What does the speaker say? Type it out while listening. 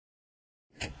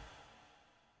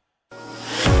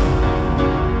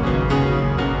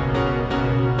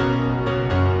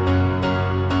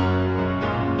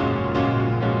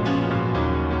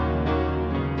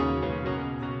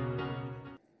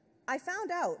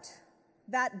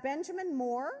that Benjamin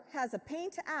Moore has a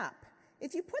paint app.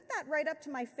 If you put that right up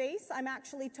to my face, I'm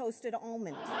actually toasted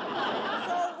almond.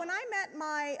 So when I met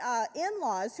my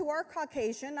in-laws, who are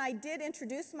Caucasian, I did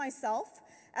introduce myself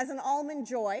as an almond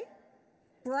joy.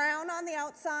 Brown on the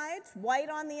outside, white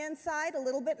on the inside, a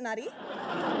little bit nutty.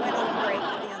 Went over great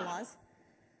with the in-laws.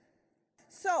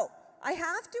 So I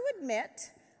have to admit,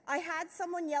 I had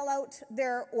someone yell out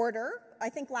their order, I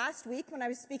think last week when I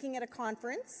was speaking at a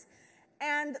conference,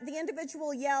 and the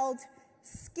individual yelled,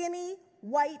 skinny,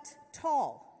 white,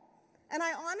 tall. And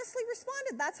I honestly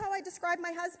responded, that's how I describe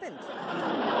my husband.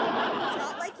 It's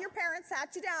not like your parents sat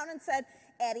you down and said,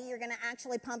 Eddie, you're going to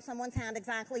actually pump someone's hand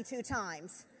exactly 2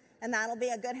 times, and that'll be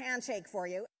a good handshake for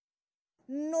you.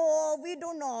 No, we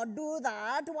do not do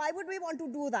that. Why would we want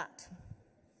to do that?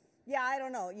 Yeah, I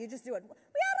don't know. You just do it. We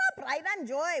are a pride and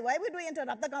joy. Why would we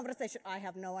interrupt the conversation? I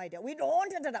have no idea. We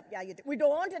don't interrupt. Yeah, you do. We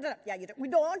don't interrupt. Yeah, you do. We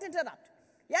don't interrupt.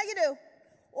 Yeah, you do.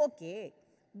 Okay.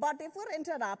 But if we're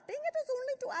interrupting, it is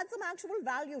only to add some actual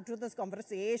value to this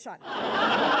conversation.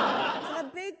 I'm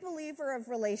a big believer of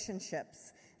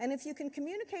relationships. And if you can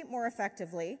communicate more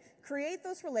effectively, create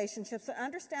those relationships and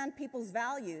understand people's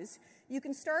values, you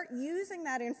can start using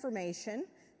that information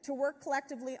to work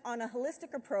collectively on a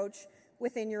holistic approach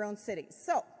within your own cities.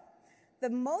 So, the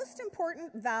most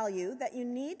important value that you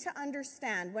need to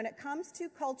understand when it comes to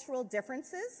cultural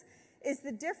differences is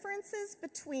the differences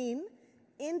between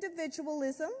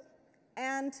individualism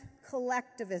and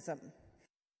collectivism.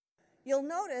 You'll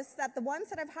notice that the ones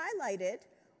that I've highlighted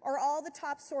are all the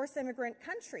top source immigrant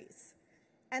countries,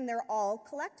 and they're all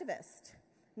collectivist.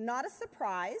 Not a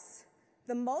surprise,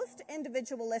 the most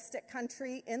individualistic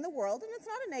country in the world, and it's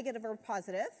not a negative or a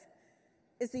positive,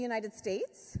 is the United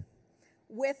States,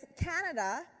 with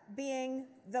Canada being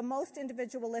the most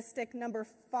individualistic number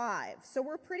 5. So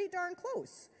we're pretty darn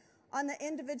close on the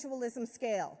individualism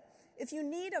scale. If you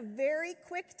need a very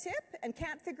quick tip and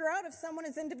can't figure out if someone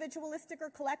is individualistic or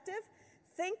collective,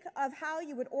 think of how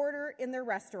you would order in their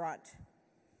restaurant.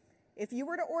 If you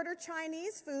were to order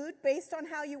Chinese food based on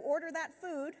how you order that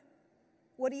food,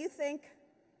 what do you think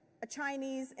a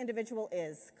Chinese individual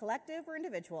is? Collective or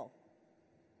individual?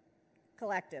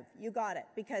 Collective. You got it,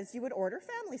 because you would order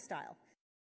family style.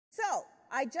 So,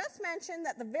 I just mentioned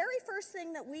that the very first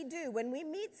thing that we do when we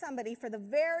meet somebody for the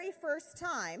very first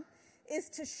time is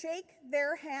to shake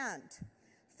their hand.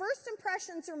 First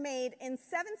impressions are made in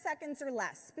 7 seconds or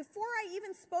less. Before I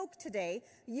even spoke today,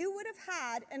 you would have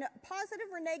had a positive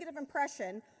or negative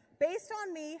impression based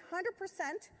on me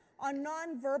 100% on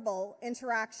nonverbal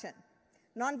interaction.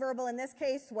 Nonverbal in this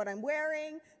case, what I'm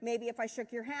wearing, maybe if I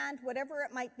shook your hand, whatever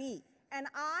it might be. And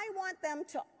I want them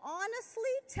to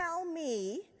honestly tell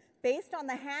me, based on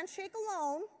the handshake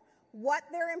alone, what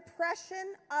their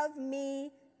impression of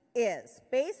me is,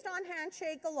 based on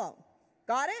handshake alone.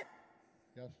 Got it?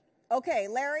 Yes. Okay,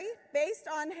 Larry, based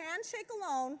on handshake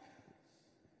alone,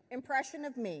 impression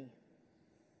of me.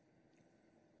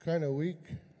 Kind of weak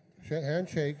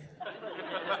handshake.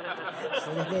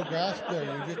 There was no grasp there.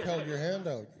 You just held your hand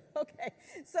out. Okay,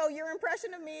 so your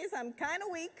impression of me is I'm kind of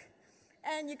weak,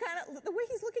 and you kind of, the way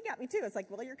he's looking at me too, it's like,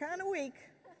 well, you're kind of weak.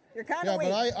 You're kind of weak.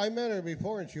 Yeah, but I met her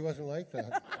before, and she wasn't like that.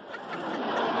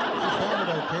 She sat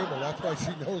at our table. That's why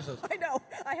she knows us. I know.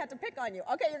 I had to pick on you.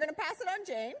 Okay, you're going to pass it on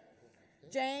Jane.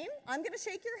 Jane, I'm going to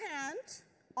shake your hand.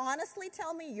 Honestly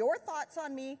tell me your thoughts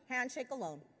on me, handshake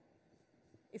alone.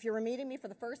 If you were meeting me for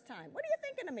the first time, what are you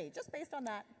thinking of me, just based on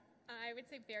that? I would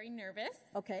say very nervous.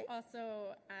 Okay.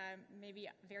 Also, maybe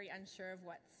very unsure of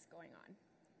what's going on.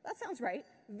 That sounds right.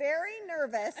 Very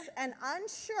nervous and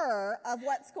unsure of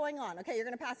what's going on. Okay, you're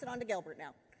going to pass it on to Gilbert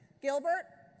now. Gilbert,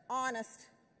 honest.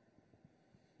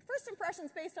 First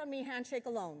impressions based on me, handshake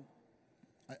alone.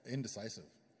 Indecisive.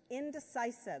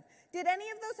 Indecisive. Did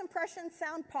any of those impressions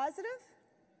sound positive?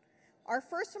 Our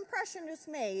first impression was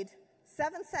made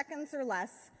 7 seconds or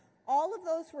less. All of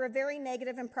those were a very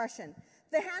negative impression.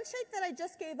 The handshake that I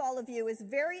just gave all of you is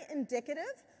very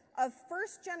indicative of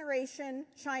first-generation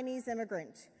Chinese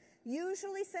immigrant,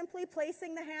 usually simply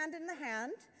placing the hand in the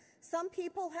hand. Some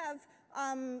people have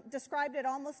described it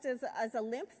almost as a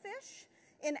limp fish.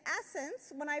 In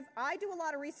essence, when I do a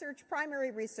lot of research,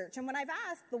 primary research, and when I've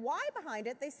asked the why behind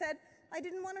it, they said, I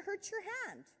didn't want to hurt your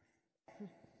hand.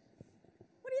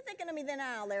 What are you thinking of me then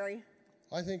now, Larry?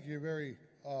 I think you're very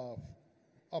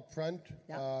upfront,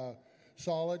 Yep.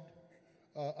 solid,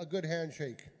 a good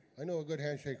handshake. I know a good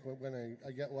handshake when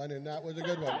I get one, and that was a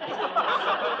good one.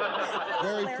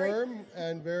 Very Larry. firm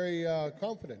and very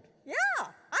confident. Yeah, I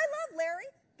love Larry.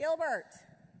 Gilbert.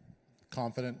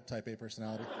 Confident, type A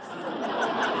personality.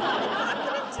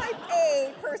 Confident type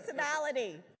A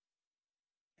personality.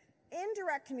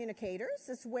 Indirect communicators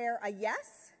is where a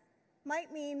yes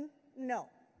might mean no.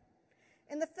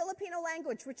 In the Filipino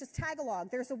language, which is Tagalog,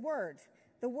 there's a word.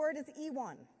 The word is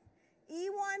iwan.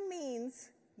 Iwan means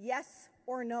yes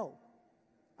or no.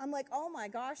 I'm like, oh my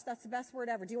gosh, that's the best word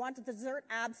ever. Do you want the dessert?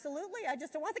 Absolutely. I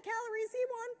just don't want the calories,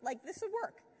 iwan. Like, this would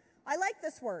work. I like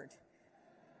this word.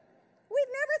 We'd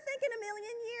never think in a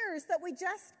million years that we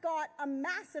just got a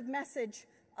massive message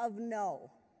of no.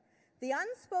 The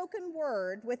unspoken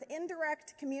word with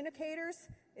indirect communicators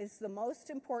is the most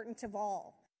important of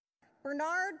all.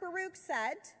 Bernard Baruch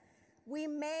said, "We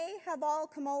may have all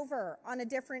come over on a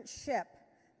different ship,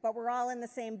 but we're all in the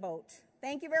same boat."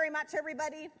 Thank you very much,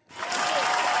 everybody.